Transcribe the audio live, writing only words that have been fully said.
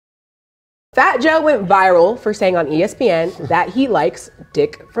Fat Joe went viral for saying on ESPN that he likes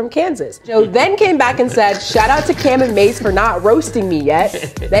dick from Kansas. Joe then came back and said, shout out to Cam and Mace for not roasting me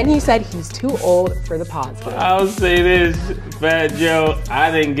yet. Then he said he's too old for the positive. I'll say this, Fat Joe, I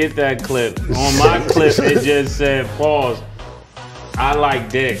didn't get that clip. On my clip, it just said, pause, I like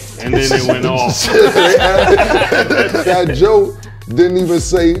dick, and then it went off. Fat Joe didn't even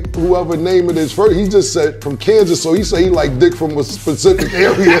say whoever name it is first. He just said from Kansas, so he said he like dick from a specific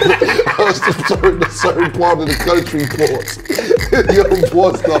area, a certain part of the country. Pause. Yo,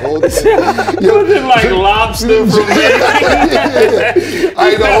 pause the whole thing. Yo, Was it like lobster from Maine?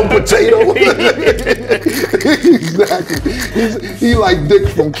 Idaho potato. Exactly. He like dick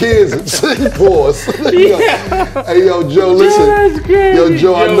from Kansas. Pause. Yeah. Hey, yo, Joe, listen. That's crazy. Yo,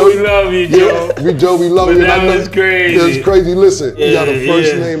 Joe, I know we love you, Joe. Yeah, Joe, we love But you. that was crazy. That's crazy. Listen, you got a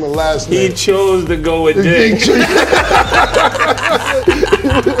first Yeah. name and last name. He chose to go with dick.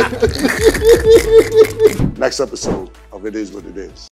 Next episode of It Is What It Is.